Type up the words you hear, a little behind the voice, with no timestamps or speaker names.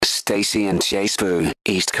Stacey and J Sbu,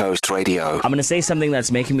 East Coast Radio. I'm going to say something that's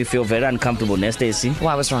making me feel very uncomfortable, Stacey.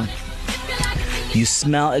 Why? What's wrong? You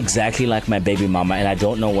smell exactly like my baby mama, and I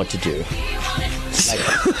don't know what to do.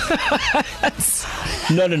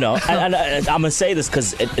 No. And I'm going to say this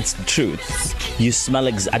because it's the truth. You smell,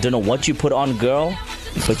 I don't know what you put on, girl,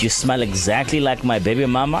 but you smell exactly like my baby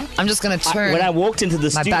mama. I'm just going to turn when I walked into the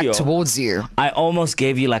my studio, back towards you. I almost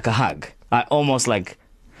gave you like a hug. I almost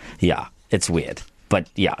yeah, it's weird. But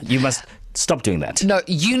yeah, you must stop doing that. No,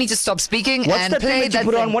 you need to stop speaking What's and that play thing that you that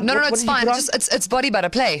put thing. on? What It's did you fine. put on? Just it's body butter.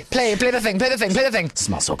 Play the thing. It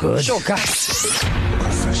smells so good. Sure, guys.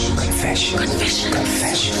 Confession.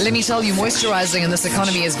 Let me tell you, moisturizing in this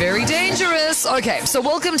economy is very dangerous. Okay, so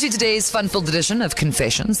welcome to today's fun-filled edition of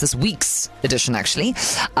Confessions, this week's edition, actually.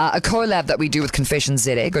 A collab that we do with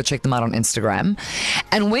Confessions.za. Go check them out on Instagram.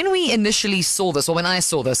 And when we initially saw this, or when I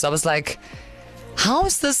saw this, I was like, how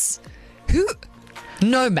is this? Who?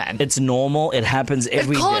 No, man. It's normal. It happens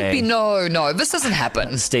every day. It can't be. No. This doesn't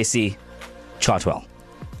happen. Stacey Chartwell.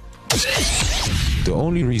 The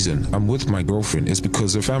only reason I'm with my girlfriend is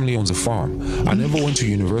because her family owns a farm. I never went to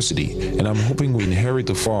university, and I'm hoping we inherit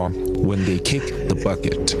the farm when they kick the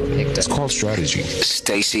bucket. It's called strategy.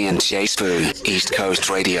 Stacey and J Sbu, East Coast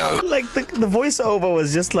Radio. Like the voiceover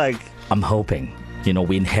was just like, I'm hoping,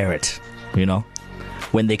 we inherit,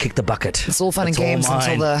 when they kick the bucket. It's all fun and games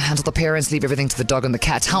until the parents leave everything to the dog and the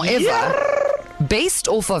cat. However, based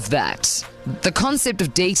off of that, the concept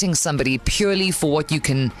of dating somebody purely for what you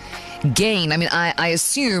can gain, I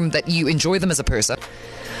assume that you enjoy them as a person.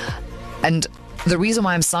 And the reason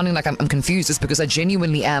why I'm sounding like I'm confused is because I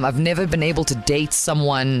genuinely am. I've never been able to date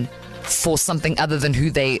someone for something other than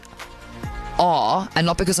who they are, and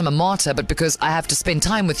not because I'm a martyr, but because I have to spend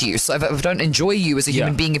time with you. So if I don't enjoy you as a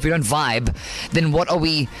human being, if we don't vibe, then what are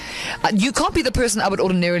we? You can't be the person I would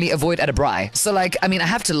ordinarily avoid at a braai. So I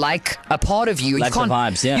have to like a part of you. Like the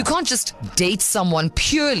vibes, yeah. You can't just date someone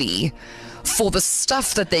purely for the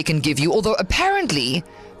stuff that they can give you, although apparently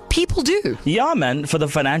people do. Yeah, man, for the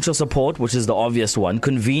financial support, which is the obvious one,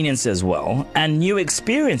 convenience as well, and new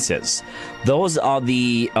experiences. Those are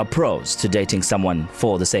the pros to dating someone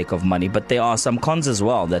for the sake of money, but there are some cons as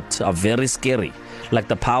well that are very scary, like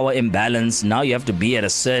the power imbalance. Now you have to be at a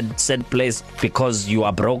said place because you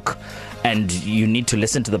are broke and you need to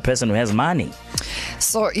listen to the person who has money.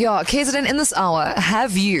 So, KZN, in this hour,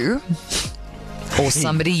 have you or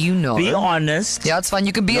somebody you know? Be honest. Yeah, it's fine.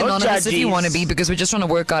 You can be anonymous if you judges. want to be, because we're just trying to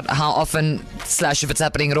work out how often / if it's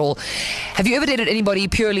happening at all. Have you ever dated anybody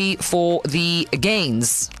purely for the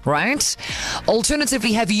gains, right?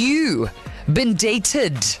 Alternatively, have you been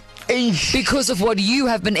dated because of what you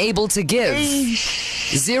have been able to give?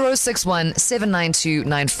 061 792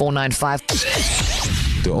 9495.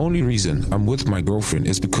 The only reason I'm with my girlfriend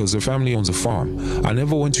is because her family owns a farm. I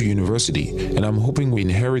never went to university, and I'm hoping we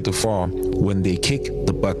inherit the farm when they kick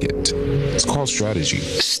the bucket. It's called strategy.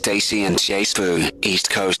 Stacey and J Sbu,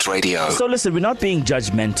 East Coast Radio. So listen, we're not being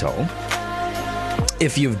judgmental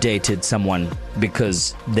if you've dated someone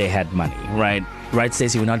because they had money, right? Right,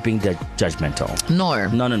 Stacey? We're not being judgmental. No.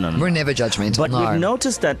 No. We're never judgmental. But no. we've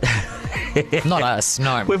noticed that... Not us,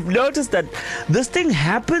 no. We've noticed that this thing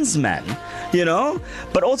happens, man.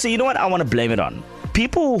 But also, you know what? I want to blame it on.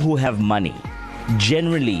 People who have money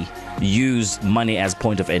generally use money as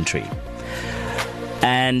point of entry.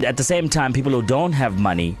 And at the same time, people who don't have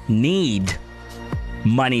money need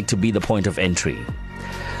money to be the point of entry.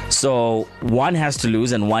 So one has to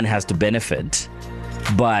lose and one has to benefit.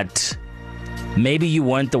 But maybe you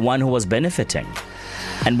weren't the one who was benefiting.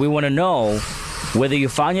 And we want to know whether you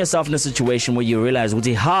found yourself in a situation where you realize,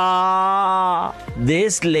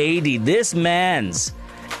 this lady, this man's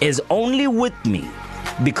is only with me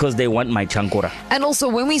because they want my chankora. And also,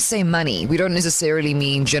 when we say money, we don't necessarily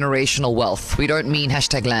mean generational wealth. We don't mean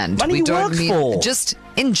 #land. Money we you don't work mean for. Just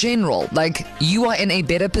in general, like you are in a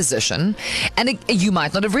better position, and you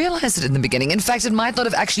might not have realized it in the beginning. In fact, it might not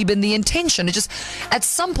have actually been the intention. It just, at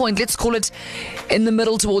some point, let's call it in the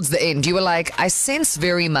middle towards the end, you were like, I sense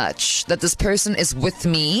very much that this person is with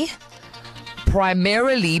me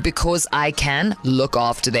primarily because I can look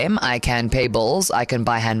after them, I can pay bills, I can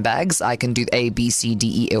buy handbags, I can do A, B, C,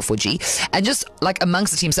 D, E, F, or G, and just like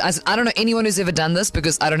amongst the team. So I don't know anyone who's ever done this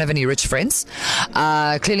because I don't have any rich friends.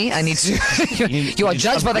 Clearly, I need to. you are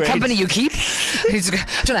judged by the company you keep. I'm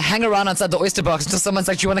trying to hang around outside the oyster box until someone's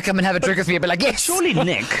like, "Do you want to come and have a drink with me?" I'd be like, "Yes."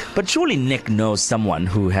 Surely Nick knows someone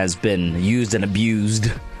who has been used and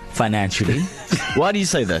abused financially. Why do you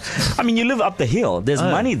say that? I mean, you live up the hill. There's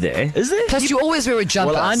money there. Is there? Plus, you always wear a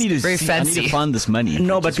jumper. Well, I need to very see, I need fancy. to find this money.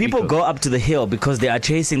 No, but Just people because- go up to the hill because they are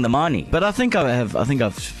chasing the money. But I think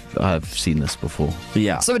I've seen this before.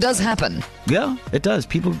 Yeah. So it does happen. Yeah, it does.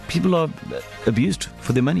 People are abused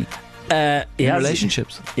for their money in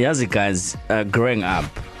relationships. Yes, guys. Growing up,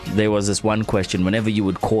 there was this one question. Whenever you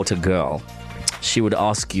would court a girl, she would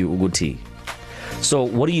ask you, Uguti, so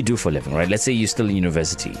what do you do for a living, right? Let's say you're still in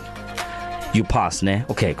university. You pass, ne?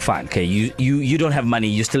 Okay, fine. Okay, you don't have money.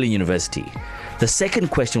 You're still in university. The second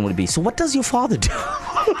question would be, so what does your father do?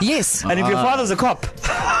 Yes. And if your father's a cop?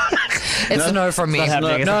 It's a no from me.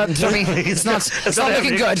 happening. No, for me. It's not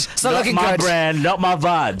looking good. It's not looking my good. brand, not my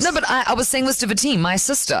vibes. No, but I was saying this to the team. My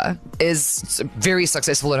sister is very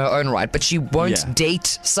successful in her own right, but she won't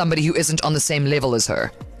date somebody who isn't on the same level as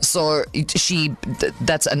her. So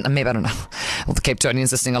and maybe, I don't know, well, the Cape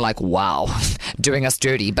Townians listening are like, wow, doing us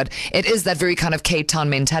dirty. But it is that very kind of Cape Town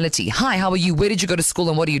mentality. Hi, how are you? Where did you go to school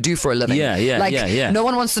and what do you do for a living? Yeah. No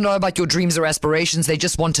one wants to know about your dreams or aspirations. They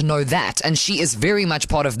just want to know that. And she is very much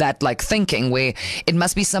part of that like thinking where it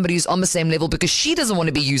must be somebody who's on the same level because she doesn't want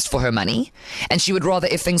to be used for her money. And she would rather,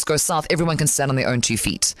 if things go south, everyone can stand on their own 2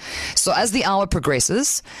 feet. So as the hour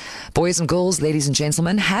progresses, boys and girls, ladies and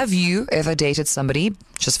gentlemen, have you ever dated somebody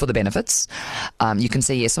just for the benefits? You can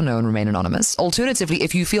say yes or no and remain anonymous. Alternatively,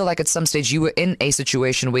 if you feel like at some stage you were in a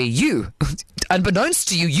situation where you, unbeknownst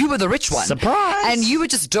to you, you were the rich one. Surprise! And you were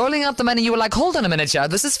just doling out the money. You were like, hold on a minute, yeah,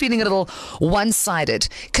 this is feeling a little one-sided.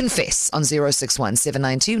 Confess on 061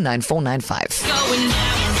 792 9495.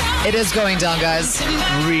 It is going down, guys.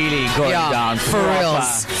 Really going down. For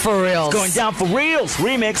reals. For reals. Going down for reals.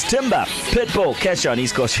 Remix, Timber, Pitbull, Kesha on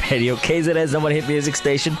East Coast Radio, KZS, number hit music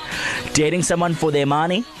station. Dating someone for their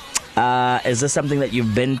money. Is this something that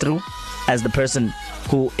you've been through as the person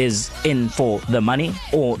who is in for the money,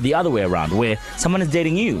 or the other way around, where someone is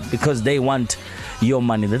dating you because they want your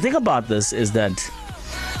money? The thing about this is that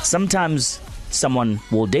sometimes someone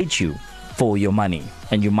will date you for your money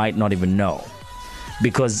and you might not even know,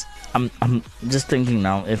 because I'm just thinking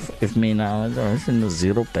now, if me now is in the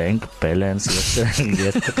zero bank balance, didn't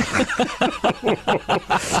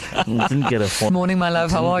get a phone. Morning, my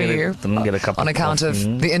love. How are you? Didn't get a cup On of account of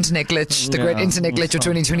coffee. the internet glitch, the great internet glitch of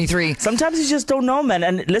 2023. Sometimes you just don't know, man.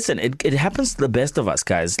 And listen, it happens to the best of us,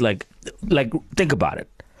 guys. Like think about it.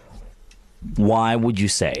 Why would you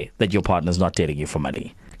say that your partner's not dating you for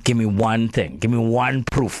money? Give me one thing. Give me one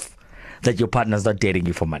proof that your partner's not dating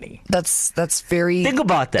you for money. That's very... Think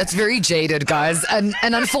about that. That's very jaded, guys. And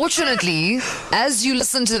unfortunately, as you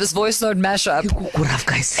listen to this voice note mashup,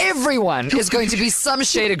 everyone is going to be some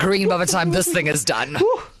shade of green by the time this thing is done.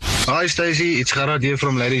 Hi Stacey, it's Gerard here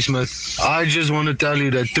from Ladysmith. I just want to tell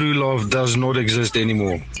you that true love does not exist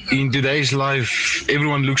anymore. In today's life,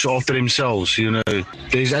 everyone looks after themselves, you know.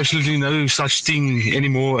 There's absolutely no such thing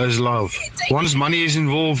anymore as love. Once money is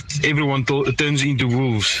involved, everyone turns into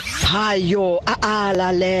wolves. Hi, yo,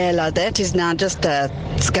 la lela, that is now just a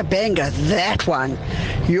skabenga, that one.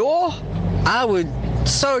 Yo, I would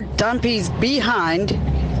so dump his behind.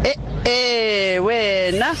 Hello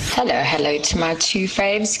to my two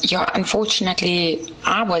faves. Yeah, unfortunately,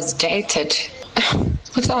 I was dated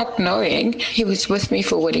without knowing. He was with me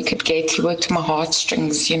for what he could get. He worked my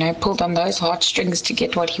heartstrings, pulled on those heartstrings to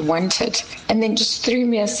get what he wanted, and then just threw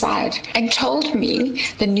me aside and told me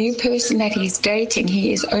the new person that he's dating,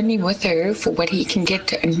 he is only with her for what he can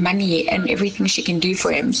get and money and everything she can do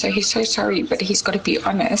for him. So he's so sorry, but he's got to be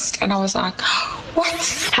honest. And I was like,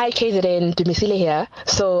 what? Hi, KZN, Dumisile here.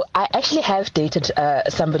 So I actually have dated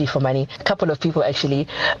somebody for money, a couple of people actually,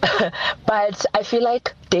 but I feel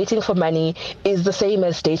like dating for money is the same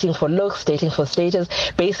as dating for looks, dating for status,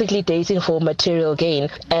 basically dating for material gain.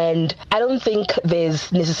 And I don't think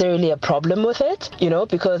there's necessarily a problem with it,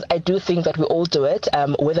 because I do think that we all do it,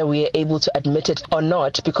 whether we are able to admit it or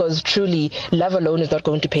not, because truly love alone is not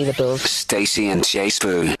going to pay the bills. Stacey and J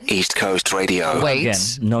Sbu, East Coast Radio. Wait. Again,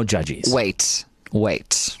 no judges. Wait.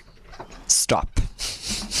 Stop.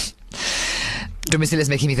 Domisil is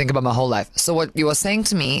making me think about my whole life. So what you are saying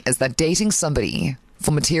to me is that dating somebody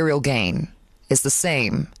for material gain is the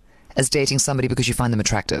same as dating somebody because you find them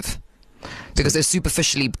attractive. Because they're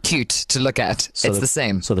superficially cute to look at. It's the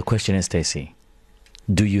same. So the question is, Stacey,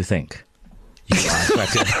 do you think you are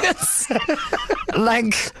attractive?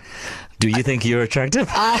 Do you think you're attractive?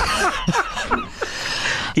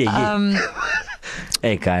 Yeah.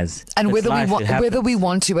 Hey guys, and whether life, we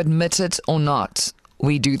want to admit it or not,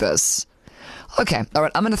 we do this. Okay, all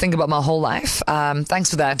right. I'm going to think about my whole life. Thanks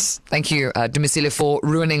for that. Thank you, Dumisile, for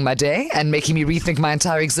ruining my day and making me rethink my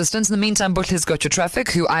entire existence. In the meantime, Butler's got your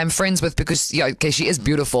traffic, who I'm friends with because, she is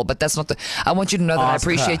beautiful, but that's not the... I want you to know that I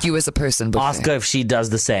appreciate you as a person, Butler. Ask her if she does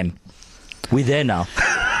the same. We're there now.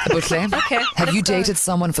 Butler, okay. Have you dated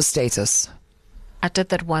someone for status? I did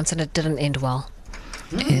that once and it didn't end well.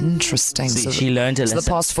 Interesting. See, she learned a lesson. So the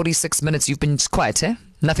past 46 minutes, you've been quiet, eh?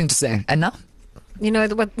 Nothing to say. And now?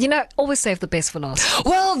 Always save the best for last.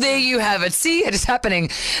 Well, there you have it. See, it is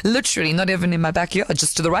happening literally not even in my backyard,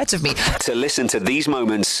 just to the right of me. To listen to these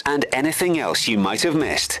moments and anything else you might have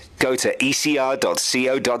missed, go to ecr.co.za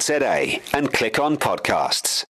and click on podcasts.